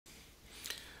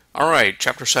All right,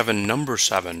 Chapter 7, Number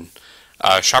 7.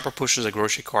 Shopper pushes a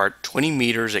grocery cart 20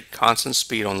 meters at constant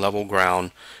speed on level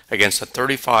ground against a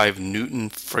 35 Newton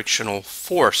frictional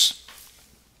force.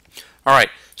 All right,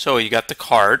 so you got the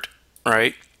cart,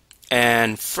 right?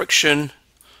 And friction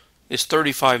is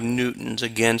 35 newtons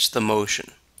against the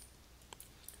motion.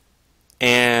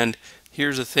 And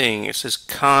here's the thing, it says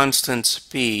constant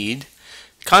speed.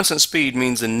 Constant speed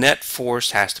means the net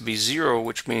force has to be 0,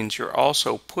 which means you're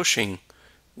also pushing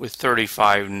with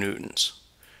 35 newtons,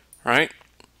 right?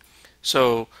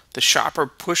 So the shopper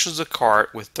pushes the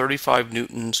cart with 35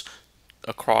 newtons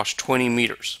across 20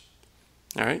 meters,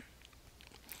 all right?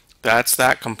 That's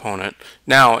that component.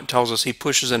 Now it tells us he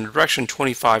pushes in a direction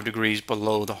 25 degrees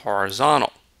below the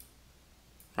horizontal,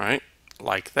 right?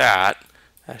 Like that.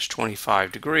 That's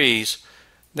 25 degrees.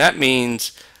 That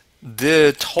means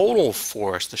the total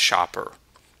force the shopper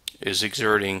is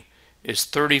exerting is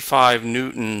 35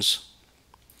 newtons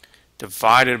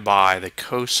divided by the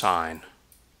cosine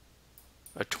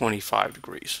of 25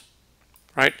 degrees,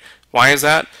 right? Why is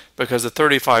that? Because the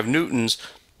 35 newtons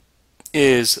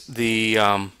is the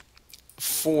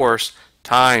force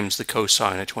times the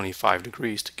cosine of 25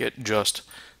 degrees to get just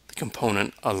the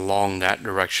component along that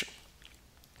direction.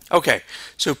 Okay,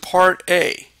 so part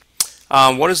A.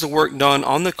 What is the work done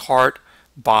on the cart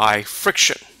by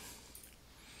friction?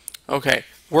 Okay,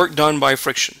 work done by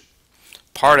friction.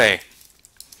 Part A.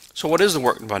 So what is the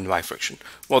work done by friction?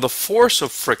 Well, the force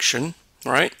of friction,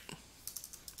 right?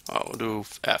 We'll do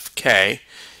Fk,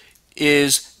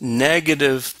 is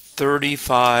negative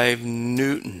 35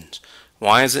 newtons.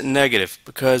 Why is it negative?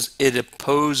 Because it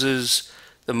opposes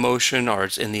the motion, or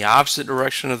it's in the opposite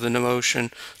direction of the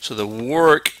motion. So the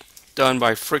work done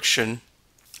by friction,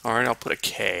 all right, I'll put a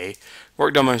K.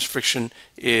 Work done by friction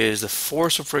is the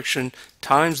force of friction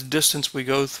times the distance we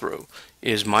go through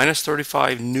is minus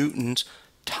 35 newtons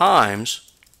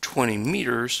times 20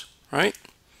 meters, right?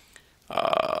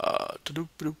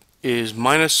 Is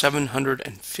minus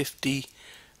 750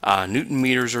 Newton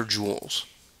meters or joules,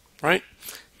 right?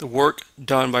 The work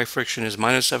done by friction is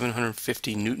minus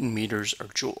 750 Newton meters or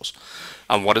joules.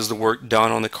 What is the work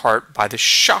done on the cart by the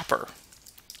shopper?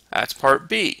 That's part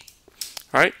B,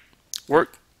 right?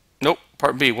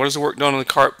 Part B. What is the work done on the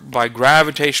cart by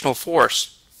gravitational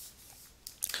force?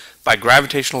 By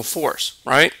gravitational force,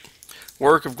 right?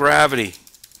 Work of gravity.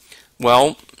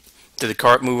 Well, did the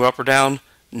cart move up or down?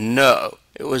 No.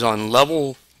 It was on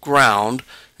level ground,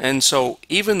 and so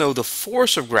even though the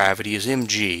force of gravity is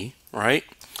mg, right,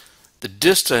 the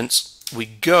distance we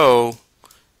go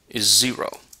is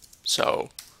 0. So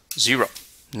 0.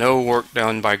 No work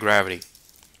done by gravity.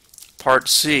 Part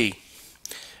C.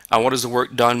 What is the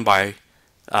work done by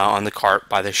on the cart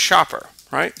by the shopper,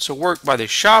 right? So work by the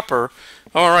shopper.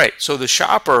 All right. So the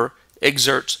shopper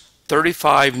exerts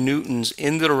 35 newtons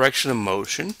in the direction of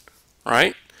motion,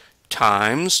 right,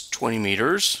 times 20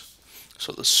 meters.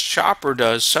 So the shopper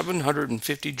does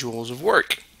 750 joules of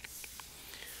work.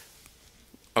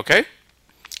 Okay?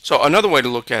 So another way to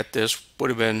look at this would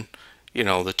have been,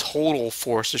 the total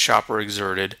force the shopper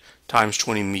exerted times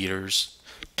 20 meters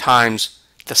times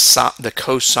the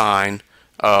cosine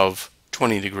of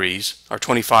 20 degrees, or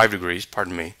 25 degrees,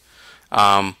 pardon me.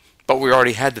 But we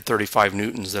already had the 35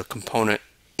 newtons, the component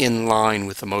in line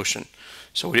with the motion.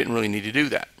 So we didn't really need to do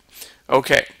that.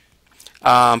 Okay.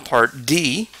 Part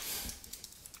D.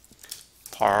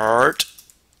 Part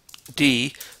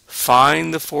D.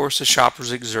 Find the force the shopper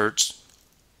exerts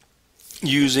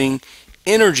using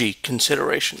energy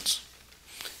considerations.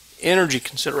 Energy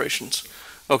considerations.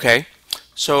 Okay.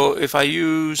 So if I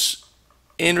use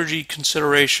energy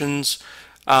considerations,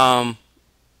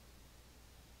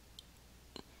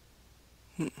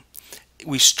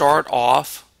 we start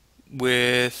off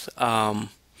with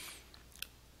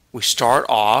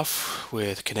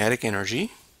kinetic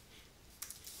energy,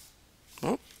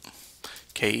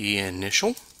 Ke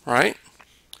initial, right,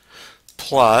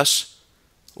 plus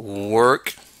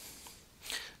work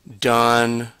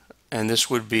done, and this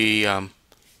would be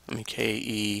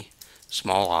Ke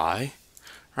small I,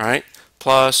 right,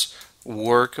 plus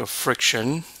work of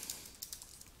friction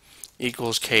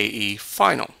equals Ke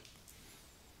final.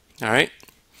 All right,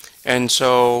 and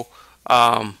so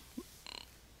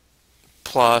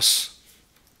plus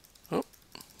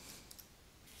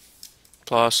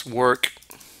work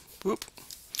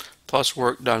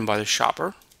done by the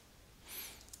shopper,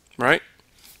 right?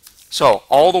 So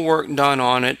all the work done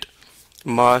on it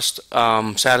must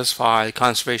satisfy the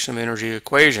conservation of energy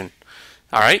equation.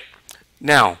 All right,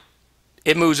 now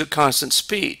it moves at constant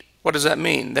speed. What does that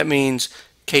mean? That means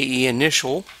Ke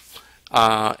initial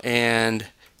and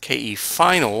Ke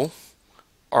final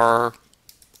are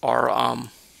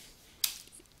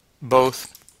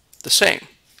both the same,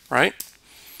 right?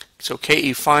 So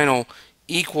KE final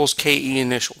equals KE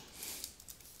initial.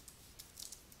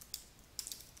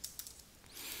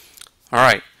 All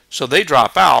right, so they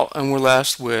drop out and we're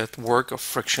left with work of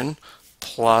friction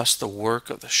plus the work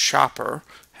of the shopper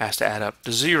has to add up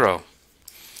to 0.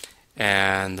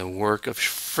 And the work of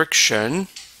friction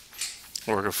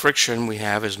we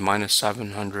have is minus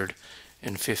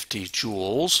 750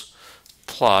 joules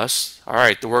plus, all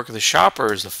right, the work of the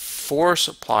shopper is the force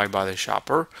applied by the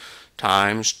shopper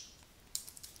times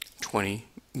 20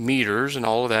 meters, and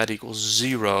all of that equals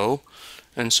 0.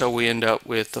 And so we end up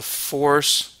with the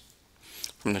force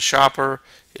from the shopper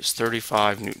is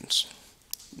 35 newtons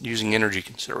using energy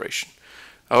consideration.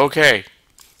 Okay,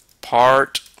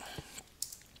 part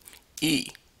E.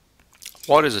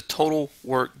 What is the total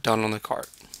work done on the cart?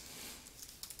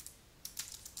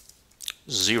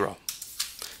 0.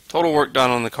 Total work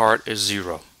done on the cart is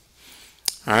 0.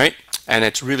 Alright, and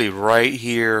it's really right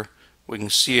here. We can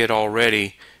see it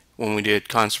already when we did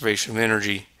conservation of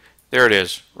energy. There it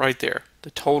is, right there.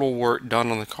 The total work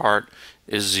done on the cart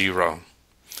is 0.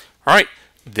 Alright,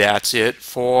 that's it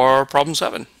for problem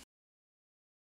 7.